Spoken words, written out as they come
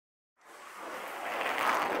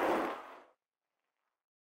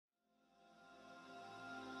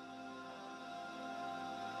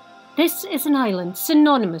This is an island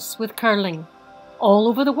synonymous with curling. All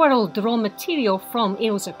over the world, the raw material from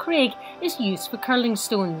Ailsa Craig is used for curling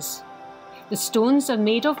stones. The stones are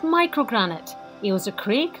made of microgranite, Ailsa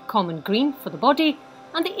Craig common green for the body,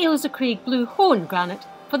 and the Ailsa Craig blue hone granite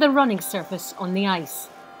for the running surface on the ice.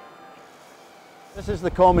 This is the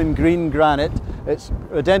common green granite. It's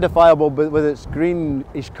identifiable with its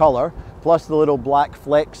greenish colour, plus the little black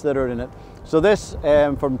flecks that are in it. So this,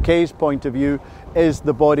 from Kay's point of view, is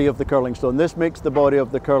the body of the curling stone. This makes the body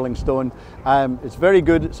of the curling stone. It's very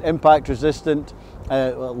good, it's impact resistant,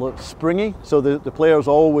 springy, so the players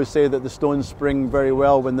always say that the stones spring very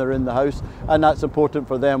well when they're in the house, and that's important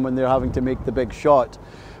for them when they're having to make the big shot.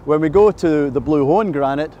 When we go to the blue hone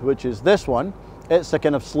granite, which is this one, it's a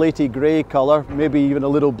kind of slaty grey colour, maybe even a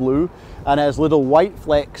little blue, and it has little white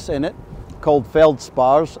flecks in it called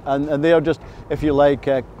feldspars, and they are just, if you like,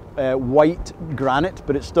 white granite,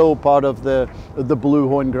 but it's still part of the blue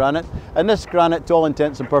hone granite. And this granite, to all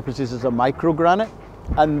intents and purposes, is a microgranite,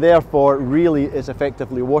 and therefore really is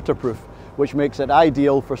effectively waterproof, which makes it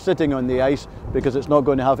ideal for sitting on the ice because it's not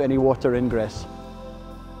going to have any water ingress.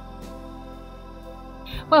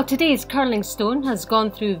 While today's curling stone has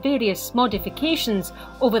gone through various modifications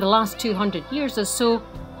over the last 200 years or so,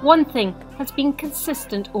 one thing has been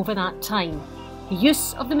consistent over that time: the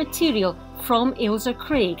use of the material from Ailsa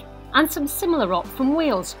Craig and some similar rock from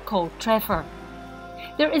Wales called treffer.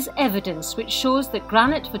 There is evidence which shows that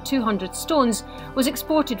granite for 200 stones was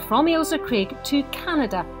exported from Ailsa Craig to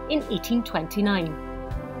Canada in 1829.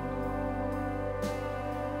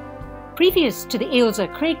 Previous to the Ailsa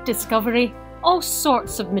Craig discovery, all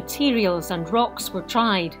sorts of materials and rocks were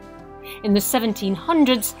tried. In the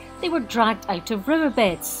 1700s, they were dragged out of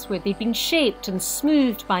riverbeds where they'd been shaped and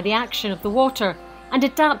smoothed by the action of the water and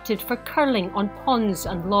adapted for curling on ponds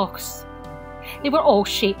and lochs. They were all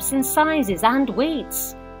shapes and sizes and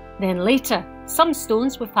weights. Then later, some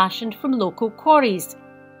stones were fashioned from local quarries.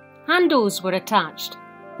 Handles were attached.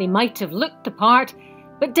 They might have looked the part,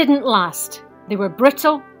 but didn't last. They were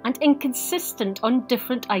brittle and inconsistent on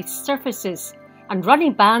different ice surfaces, and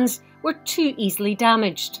running bands were too easily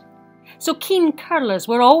damaged. So keen curlers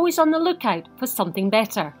were always on the lookout for something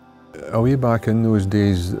better. Way back in those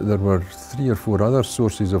days, there were 3 or 4 other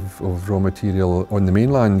sources of raw material on the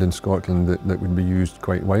mainland in Scotland that would be used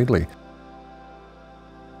quite widely.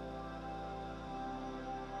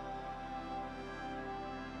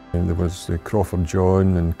 And there was Crawford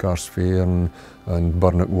John and Carsfairn and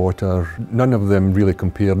Burnet Water. None of them really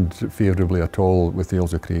compared favourably at all with the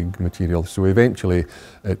Ailsa Craig material. So eventually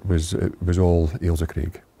it was all Ailsa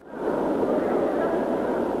Craig.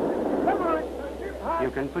 You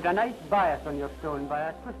can put a nice bias on your stone by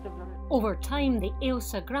a twist of the wrist. Over time, the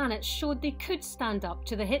Ailsa granites showed they could stand up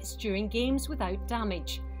to the hits during games without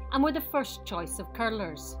damage, and were the first choice of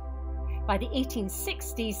curlers. By the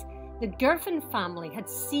 1860s, the Girvan family had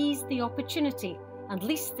seized the opportunity and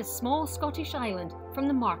leased the small Scottish island from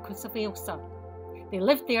the Marquess of Ailsa. They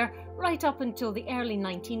lived there right up until the early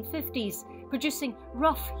 1950s, producing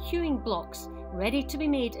rough hewing blocks ready to be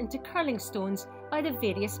made into curling stones by the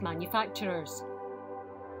various manufacturers.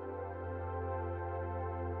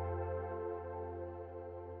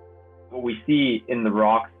 What we see in the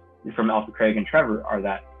rocks from Ailsa Craig and Trevor are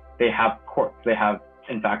that they have quartz. They have,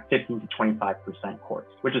 in fact, 15 to 25% quartz,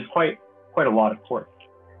 which is quite a lot of quartz.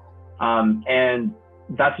 And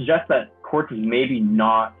that suggests that quartz is maybe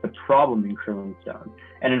not the problem in curling stone.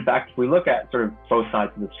 And in fact, if we look at sort of both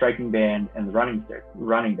sides of the striking band and the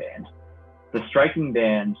running band, the striking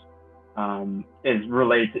band is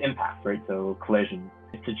related to impact, right? So collision.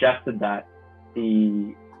 It suggested that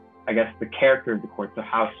the character of the quartz, so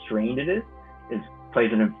how strained it is plays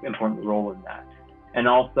an important role in that. And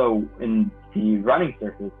also in the running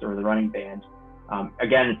surface or the running band,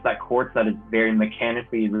 again, it's that quartz that is very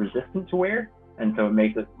mechanically resistant to wear, and so it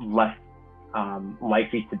makes it less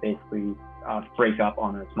likely to basically break up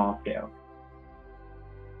on a small scale.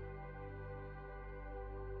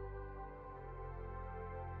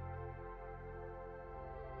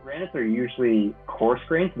 Granites are usually coarse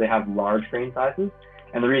grains, so they have large grain sizes.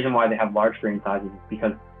 And the reason why they have large grain sizes is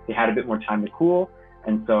because they had a bit more time to cool,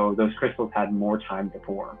 and so those crystals had more time to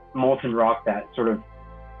form. Molten rock that sort of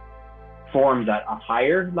forms at a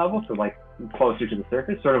higher level, so like closer to the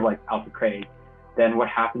surface, sort of like Ailsa Craig, then what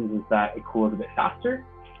happens is that it cools a bit faster,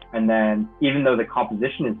 and then even though the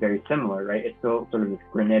composition is very similar, right, it's still sort of this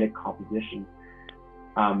granitic composition,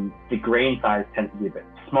 the grain size tends to be a bit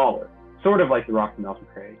smaller, sort of like the rock from Ailsa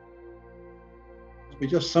Craig. It's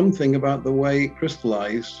just something about the way it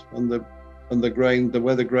crystallized and the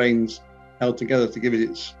way the grains held together to give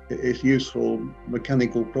it its useful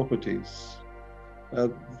mechanical properties.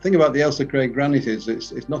 The thing about the Ailsa Craig granite is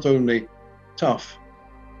it's not only tough,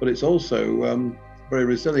 but it's also very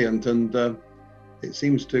resilient, and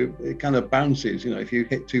it kind of bounces. You know, if you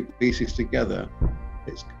hit two pieces together,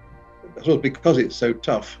 I suppose because it's so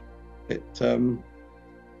tough, it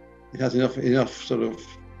has enough sort of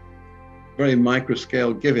very micro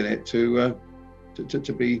scale give in it to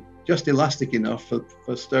be just elastic enough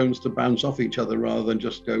for stones to bounce off each other rather than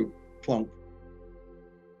just go plonk.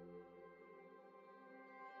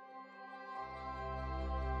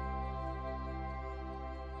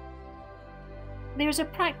 There's a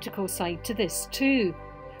practical side to this too.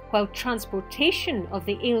 While transportation of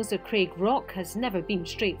the Ailsa Craig rock has never been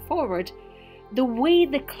straightforward, the way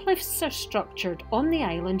the cliffs are structured on the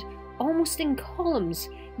island, almost in columns,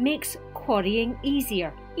 makes quarrying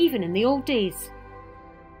easier, even in the old days.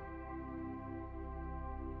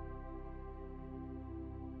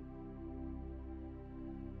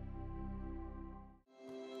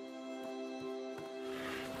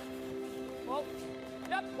 Whoa.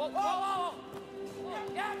 Yep. Whoa. Whoa. Whoa.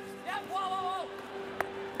 Whoa. Yep. Yep. Whoa. Whoa. Whoa.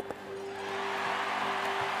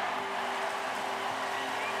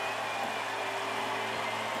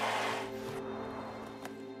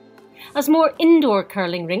 As more indoor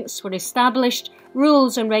curling rinks were established,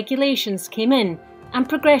 rules and regulations came in, and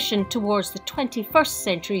progression towards the 21st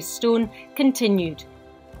century stone continued.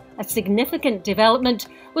 A significant development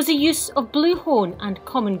was the use of blue hone and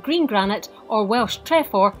common green granite or Welsh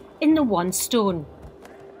trefoil in the one stone.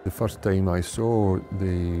 The first time I saw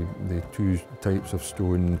the two types of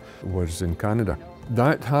stone was in Canada.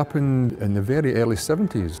 That happened in the very early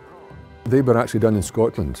 70s. They were actually done in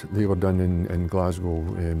Scotland. They were done in Glasgow,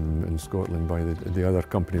 in Scotland, by the other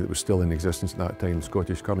company that was still in existence at that time, the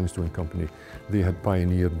Scottish Curling Stone Company. They had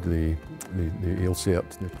pioneered the Ailsa.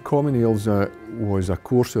 The common Ailsa was a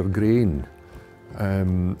coarser grain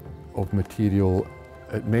of material.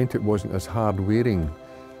 It meant it wasn't as hard wearing,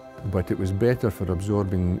 but it was better for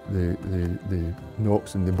absorbing the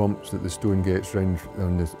knocks and the bumps that the stone gets round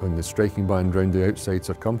on the striking band round the outside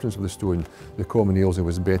circumference of the stone. The common Ailsa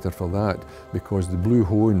was better for that because the blue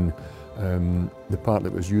hone, the part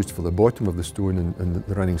that was used for the bottom of the stone and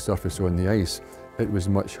the running surface on the ice, it was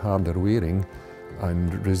much harder wearing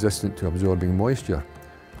and resistant to absorbing moisture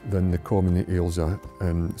than the common Ailsa.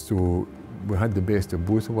 So we had the best of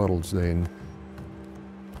both worlds then.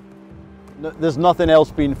 There's nothing else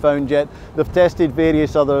been found yet. They've tested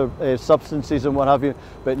various other substances and what have you,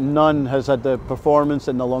 but none has had the performance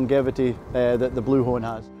and the longevity that the blue hone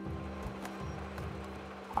has.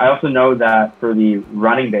 I also know that for the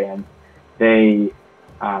running band, they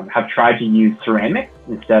have tried to use ceramic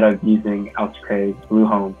instead of using Ailsa Craig blue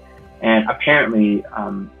hone. And apparently,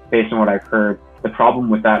 based on what I've heard, the problem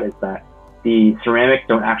with that is that the ceramics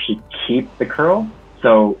don't actually keep the curl.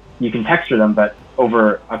 So you can texture them, but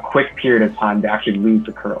over a quick period of time, they actually lose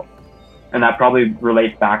the curl. And that probably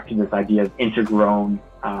relates back to this idea of intergrown,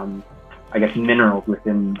 I guess, minerals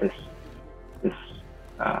within this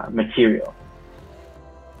material.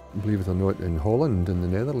 Believe it or not, in Holland, in the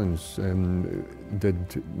Netherlands,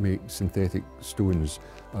 did make synthetic stones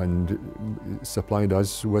and supplied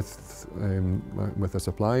us with a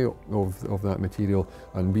supply of that material,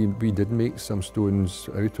 and we did make some stones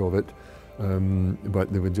out of it.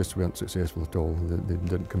 But they just weren't successful at all. They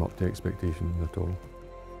didn't come up to expectation at all.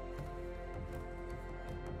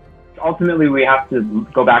 Ultimately, we have to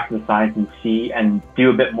go back to the science and see and do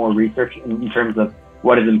a bit more research in terms of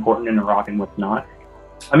what is important in a rock and what's not.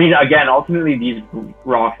 I mean, again, ultimately these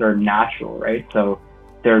rocks are natural, right? So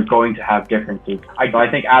they're going to have differences. I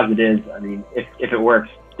think as it is, I mean, if it works,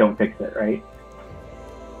 don't fix it, right?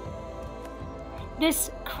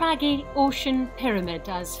 This craggy ocean pyramid,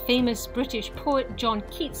 as famous British poet John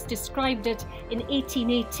Keats described it in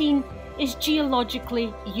 1818, is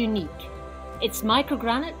geologically unique. Its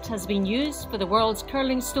microgranite has been used for the world's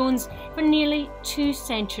curling stones for nearly 2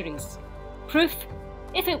 centuries. Proof,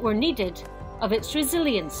 if it were needed, of its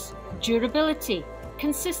resilience, durability,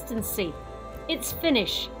 consistency, its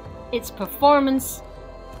finish, its performance,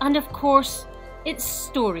 and of course, its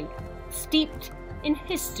story, steeped in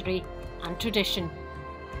history and tradition.